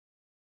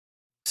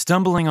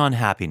Stumbling on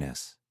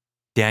Happiness.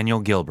 Daniel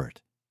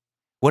Gilbert.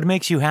 What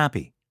makes you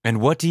happy? And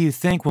what do you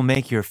think will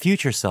make your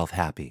future self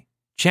happy?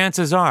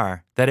 Chances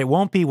are that it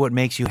won't be what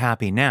makes you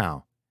happy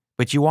now,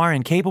 but you are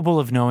incapable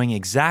of knowing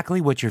exactly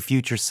what your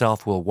future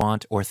self will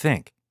want or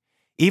think.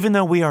 Even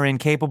though we are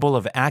incapable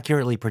of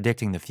accurately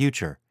predicting the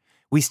future,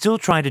 we still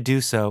try to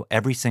do so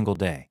every single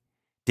day.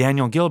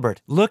 Daniel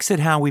Gilbert looks at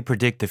how we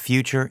predict the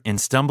future in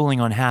Stumbling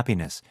on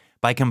Happiness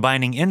by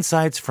combining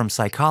insights from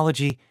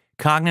psychology,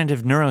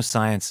 cognitive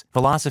neuroscience,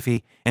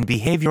 philosophy, and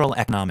behavioral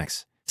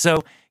economics.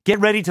 So, get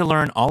ready to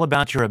learn all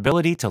about your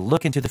ability to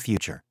look into the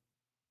future.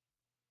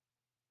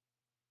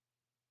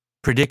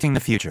 Predicting the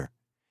future.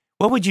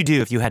 What would you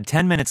do if you had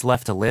 10 minutes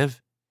left to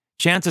live?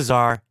 Chances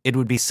are it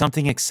would be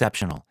something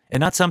exceptional and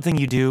not something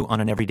you do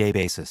on an everyday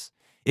basis.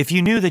 If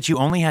you knew that you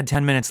only had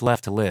 10 minutes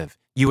left to live,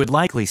 you would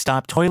likely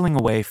stop toiling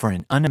away for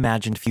an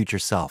unimagined future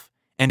self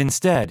and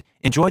instead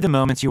enjoy the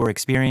moments you are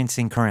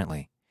experiencing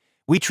currently.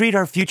 We treat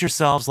our future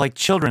selves like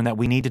children that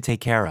we need to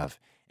take care of,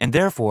 and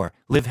therefore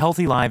live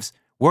healthy lives,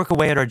 work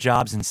away at our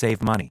jobs, and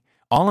save money,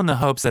 all in the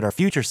hopes that our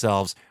future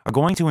selves are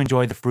going to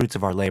enjoy the fruits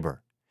of our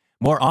labor.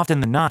 More often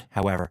than not,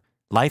 however,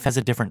 life has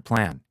a different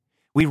plan.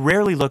 We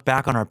rarely look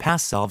back on our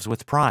past selves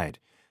with pride,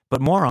 but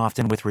more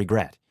often with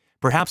regret,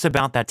 perhaps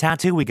about that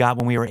tattoo we got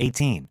when we were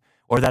 18,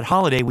 or that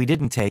holiday we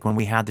didn't take when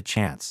we had the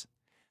chance.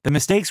 The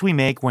mistakes we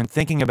make when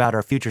thinking about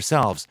our future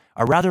selves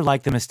are rather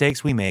like the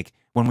mistakes we make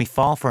when we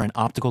fall for an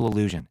optical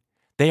illusion.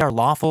 They are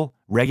lawful,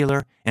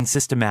 regular, and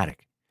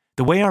systematic.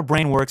 The way our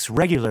brain works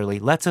regularly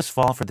lets us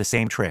fall for the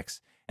same tricks,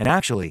 and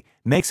actually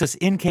makes us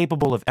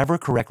incapable of ever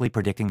correctly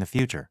predicting the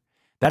future.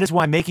 That is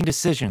why making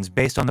decisions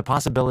based on the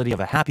possibility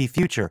of a happy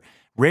future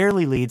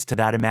rarely leads to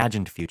that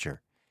imagined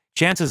future.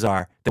 Chances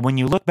are that when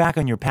you look back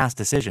on your past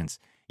decisions,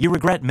 you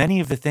regret many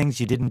of the things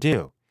you didn't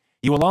do.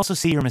 You will also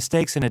see your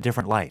mistakes in a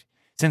different light,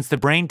 since the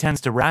brain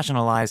tends to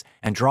rationalize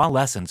and draw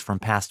lessons from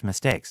past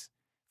mistakes.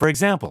 For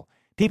example,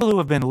 people who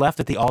have been left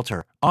at the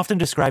altar often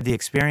describe the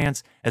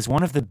experience as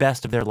one of the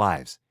best of their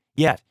lives.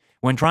 Yet,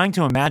 when trying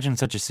to imagine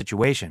such a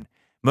situation,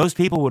 most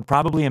people would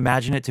probably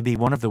imagine it to be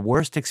one of the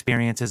worst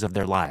experiences of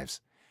their lives.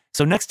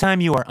 So next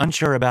time you are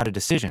unsure about a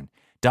decision,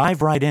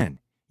 dive right in.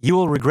 You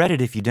will regret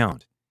it if you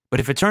don't. But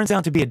if it turns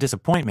out to be a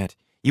disappointment,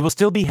 you will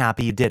still be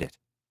happy you did it.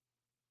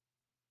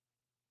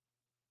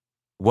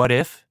 What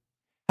if?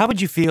 How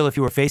would you feel if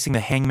you were facing the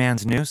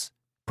hangman's noose?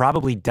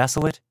 Probably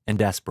desolate and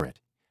desperate.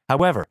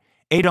 However,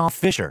 Adolf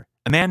Fischer,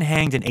 a man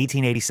hanged in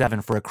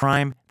 1887 for a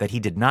crime that he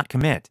did not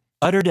commit,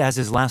 uttered as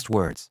his last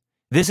words,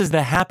 "This is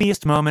the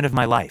happiest moment of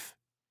my life."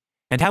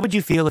 And how would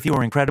you feel if you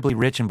were incredibly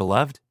rich and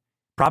beloved?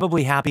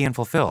 Probably happy and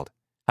fulfilled.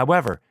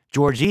 However,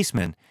 George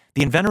Eastman,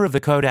 the inventor of the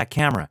Kodak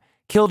camera,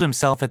 killed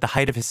himself at the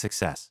height of his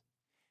success.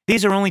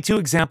 These are only two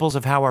examples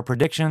of how our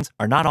predictions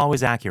are not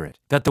always accurate,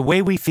 that the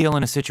way we feel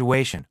in a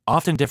situation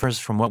often differs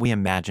from what we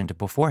imagined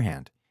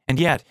beforehand. And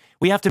yet,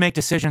 we have to make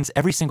decisions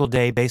every single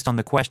day based on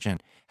the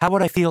question, how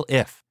would I feel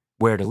if,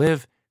 where to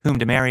live, whom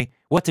to marry,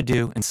 what to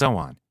do, and so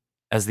on.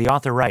 As the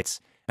author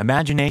writes,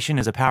 imagination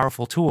is a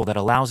powerful tool that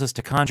allows us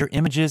to conjure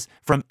images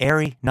from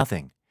airy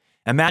nothing.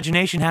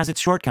 Imagination has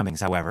its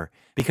shortcomings, however,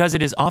 because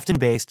it is often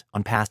based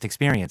on past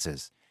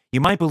experiences.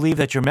 You might believe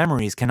that your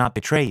memories cannot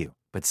betray you,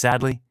 but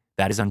sadly,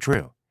 that is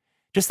untrue.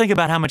 Just think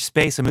about how much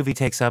space a movie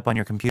takes up on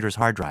your computer's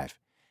hard drive.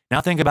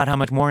 Now think about how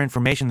much more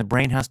information the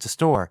brain has to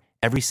store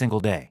every single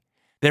day.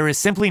 There is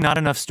simply not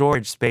enough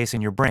storage space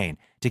in your brain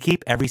to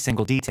keep every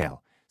single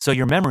detail, so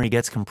your memory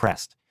gets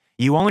compressed.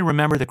 You only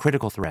remember the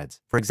critical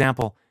threads. For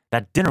example,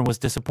 that dinner was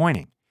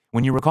disappointing.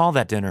 When you recall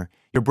that dinner,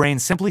 your brain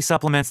simply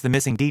supplements the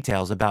missing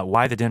details about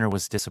why the dinner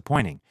was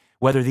disappointing,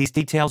 whether these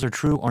details are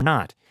true or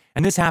not,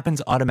 and this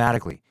happens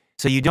automatically,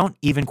 so you don't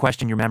even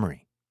question your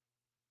memory.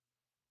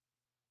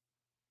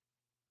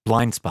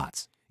 Blind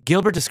spots.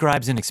 Gilbert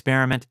describes an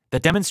experiment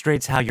that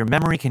demonstrates how your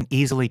memory can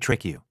easily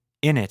trick you.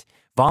 In it,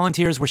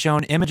 volunteers were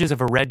shown images of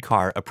a red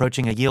car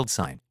approaching a yield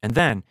sign, and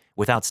then,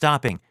 without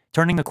stopping,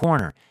 turning the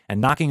corner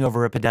and knocking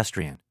over a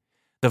pedestrian.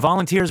 The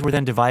volunteers were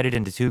then divided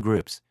into two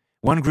groups.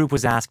 One group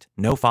was asked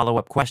no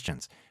follow-up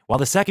questions, while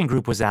the second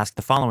group was asked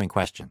the following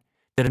question.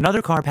 Did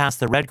another car pass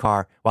the red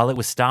car while it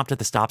was stopped at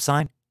the stop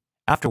sign?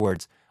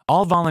 Afterwards,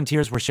 all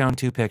volunteers were shown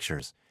two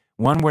pictures,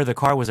 one where the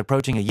car was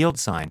approaching a yield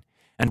sign,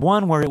 and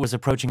one where it was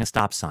approaching a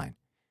stop sign.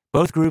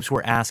 Both groups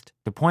were asked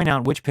to point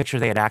out which picture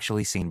they had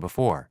actually seen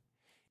before.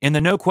 In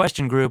the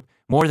no-question group,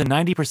 more than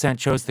 90%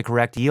 chose the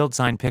correct yield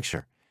sign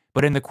picture,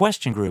 but in the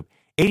question group,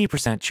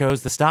 80%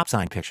 chose the stop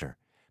sign picture.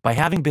 By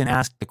having been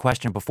asked the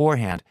question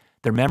beforehand,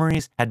 their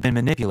memories had been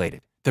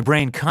manipulated. The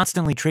brain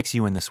constantly tricks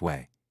you in this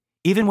way.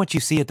 Even what you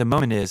see at the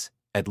moment is,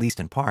 at least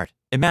in part,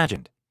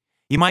 imagined.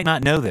 You might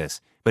not know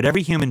this, but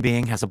every human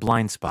being has a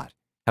blind spot.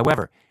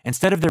 However,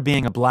 instead of there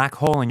being a black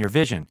hole in your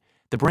vision,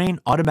 the brain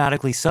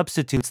automatically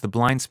substitutes the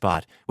blind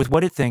spot with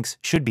what it thinks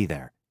should be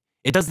there.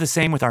 It does the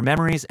same with our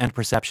memories and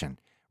perception,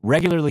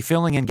 regularly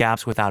filling in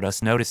gaps without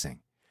us noticing.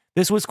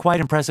 This was quite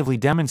impressively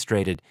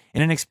demonstrated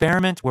in an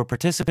experiment where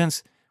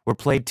participants were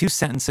played two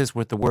sentences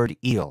with the word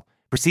eel,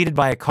 preceded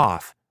by a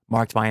cough,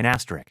 marked by an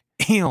asterisk.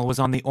 Eel was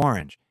on the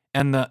orange,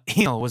 and the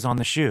heel was on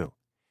the shoe.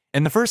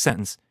 In the first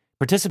sentence,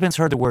 participants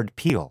heard the word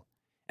peel,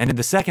 and in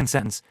the second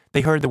sentence,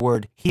 they heard the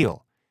word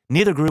heel.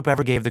 Neither group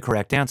ever gave the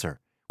correct answer,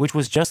 which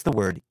was just the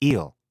word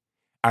eel.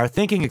 Our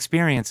thinking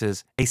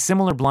experiences a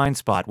similar blind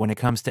spot when it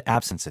comes to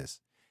absences,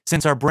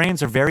 since our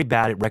brains are very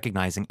bad at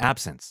recognizing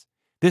absence.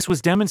 This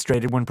was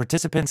demonstrated when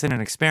participants in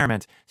an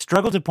experiment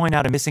struggled to point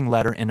out a missing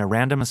letter in a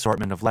random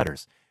assortment of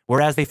letters,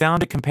 whereas they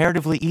found it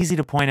comparatively easy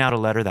to point out a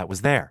letter that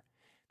was there.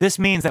 This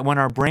means that when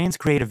our brains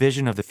create a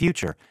vision of the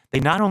future, they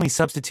not only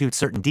substitute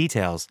certain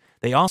details,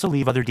 they also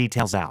leave other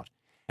details out.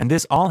 And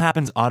this all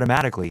happens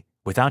automatically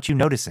without you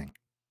noticing.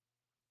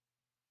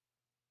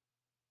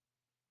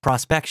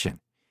 Prospection.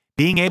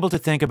 Being able to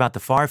think about the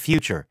far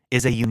future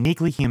is a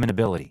uniquely human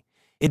ability.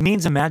 It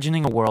means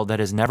imagining a world that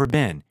has never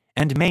been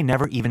and may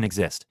never even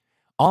exist.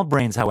 All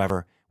brains,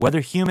 however, whether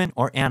human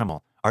or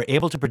animal, are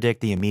able to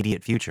predict the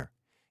immediate future.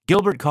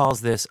 Gilbert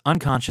calls this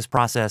unconscious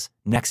process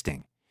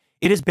nexting.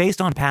 It is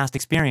based on past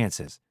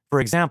experiences. For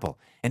example,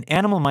 an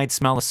animal might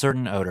smell a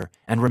certain odor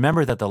and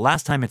remember that the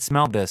last time it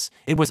smelled this,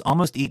 it was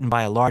almost eaten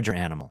by a larger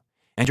animal.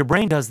 And your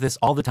brain does this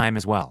all the time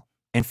as well.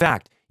 In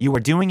fact, you are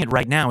doing it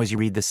right now as you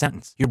read this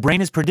sentence. Your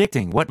brain is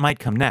predicting what might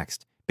come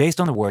next, based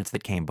on the words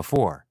that came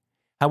before.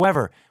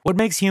 However, what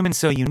makes humans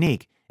so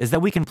unique is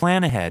that we can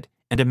plan ahead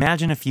and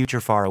imagine a future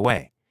far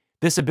away.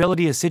 This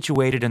ability is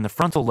situated in the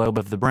frontal lobe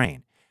of the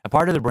brain, a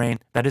part of the brain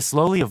that has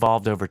slowly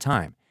evolved over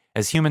time,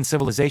 as human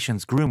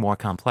civilizations grew more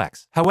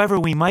complex. However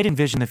we might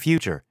envision the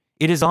future,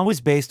 it is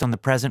always based on the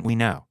present we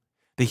know.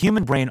 The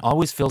human brain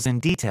always fills in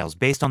details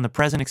based on the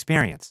present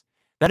experience.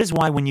 That is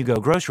why when you go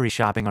grocery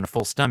shopping on a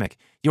full stomach,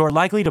 you are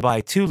likely to buy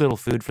too little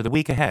food for the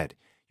week ahead.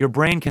 Your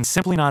brain can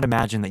simply not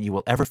imagine that you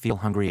will ever feel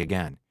hungry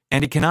again,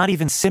 and it cannot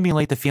even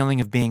simulate the feeling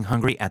of being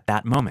hungry at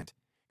that moment.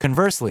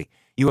 Conversely,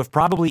 you have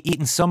probably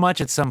eaten so much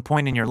at some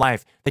point in your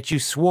life that you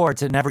swore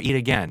to never eat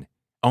again,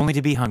 only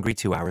to be hungry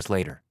 2 hours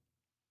later.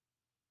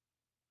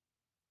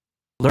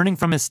 Learning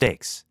from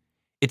mistakes.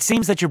 It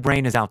seems that your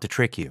brain is out to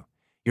trick you.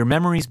 Your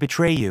memories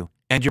betray you,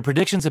 and your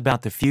predictions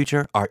about the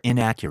future are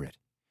inaccurate.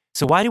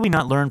 So why do we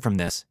not learn from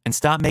this and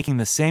stop making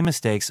the same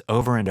mistakes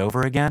over and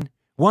over again?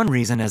 One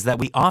reason is that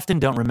we often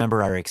don't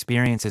remember our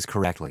experiences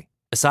correctly.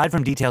 Aside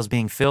from details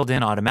being filled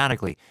in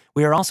automatically,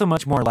 we are also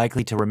much more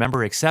likely to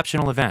remember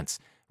exceptional events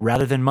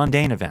rather than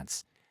mundane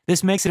events.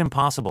 This makes it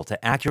impossible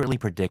to accurately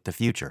predict the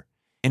future.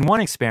 In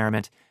one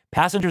experiment,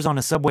 passengers on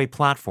a subway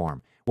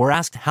platform were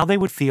asked how they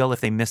would feel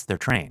if they missed their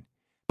train.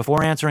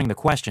 Before answering the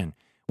question,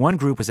 one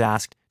group was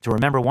asked to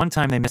remember one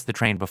time they missed the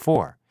train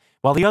before,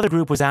 while the other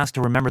group was asked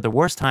to remember the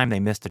worst time they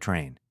missed the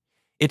train.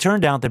 It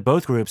turned out that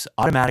both groups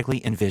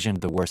automatically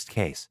envisioned the worst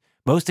case,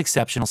 most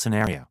exceptional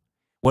scenario.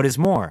 What is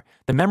more,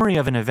 the memory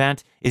of an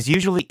event is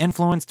usually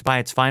influenced by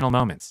its final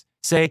moments.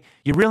 Say,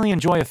 you really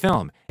enjoy a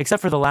film,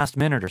 except for the last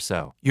minute or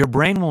so. Your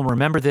brain will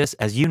remember this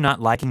as you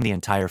not liking the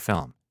entire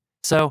film.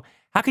 So,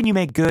 how can you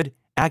make good,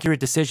 accurate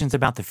decisions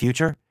about the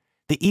future?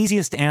 The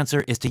easiest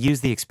answer is to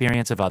use the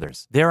experience of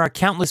others. There are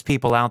countless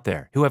people out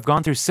there who have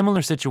gone through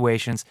similar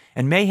situations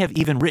and may have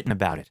even written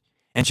about it.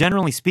 And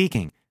generally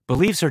speaking,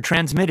 beliefs are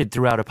transmitted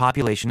throughout a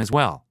population as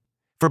well.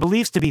 For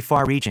beliefs to be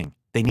far-reaching,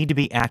 they need to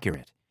be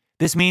accurate.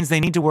 This means they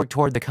need to work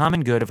toward the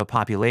common good of a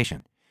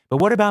population.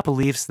 But what about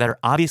beliefs that are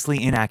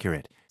obviously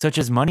inaccurate, such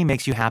as money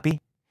makes you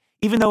happy?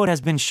 Even though it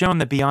has been shown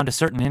that beyond a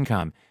certain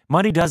income,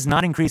 money does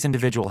not increase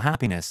individual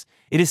happiness,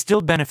 it is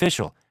still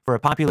beneficial for a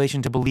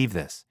population to believe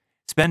this.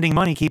 Spending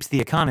money keeps the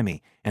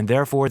economy, and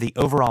therefore the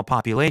overall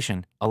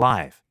population,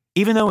 alive.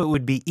 Even though it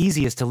would be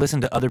easiest to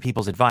listen to other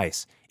people's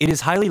advice, it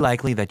is highly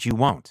likely that you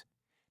won't.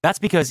 That's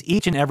because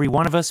each and every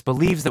one of us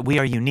believes that we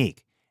are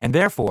unique, and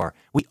therefore,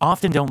 we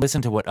often don't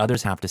listen to what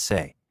others have to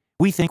say.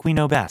 We think we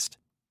know best.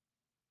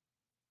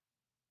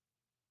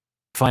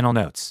 Final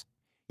notes.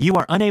 You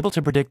are unable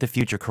to predict the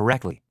future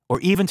correctly, or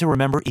even to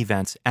remember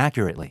events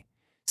accurately.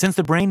 Since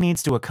the brain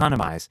needs to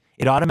economize,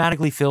 it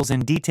automatically fills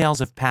in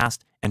details of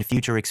past and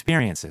future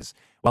experiences,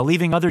 while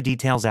leaving other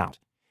details out.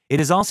 It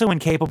is also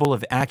incapable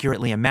of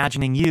accurately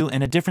imagining you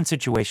in a different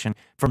situation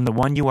from the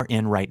one you are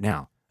in right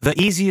now. The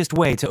easiest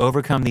way to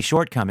overcome the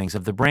shortcomings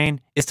of the brain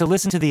is to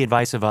listen to the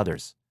advice of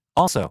others.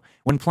 Also,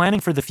 when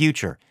planning for the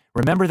future,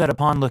 remember that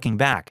upon looking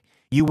back,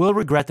 you will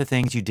regret the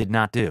things you did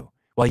not do,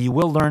 while you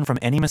will learn from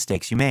any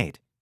mistakes you made.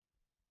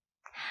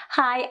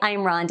 Hi, I'm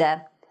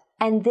Rhonda,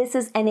 and this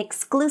is an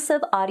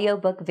exclusive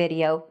audiobook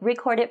video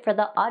recorded for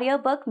the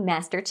Audiobook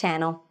Master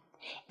channel.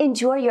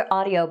 Enjoy your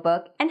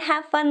audiobook and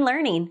have fun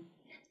learning.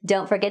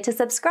 Don't forget to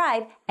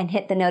subscribe and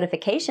hit the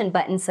notification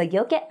button so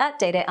you'll get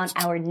updated on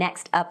our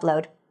next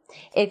upload.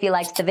 If you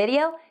liked the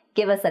video,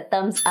 give us a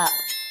thumbs up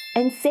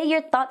and say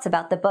your thoughts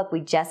about the book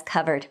we just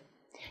covered.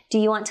 Do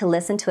you want to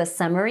listen to a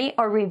summary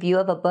or review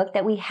of a book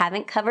that we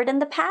haven't covered in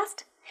the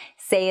past?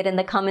 Say it in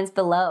the comments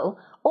below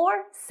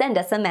or send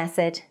us a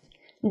message.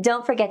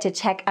 Don't forget to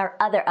check our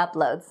other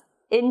uploads.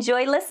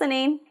 Enjoy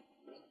listening!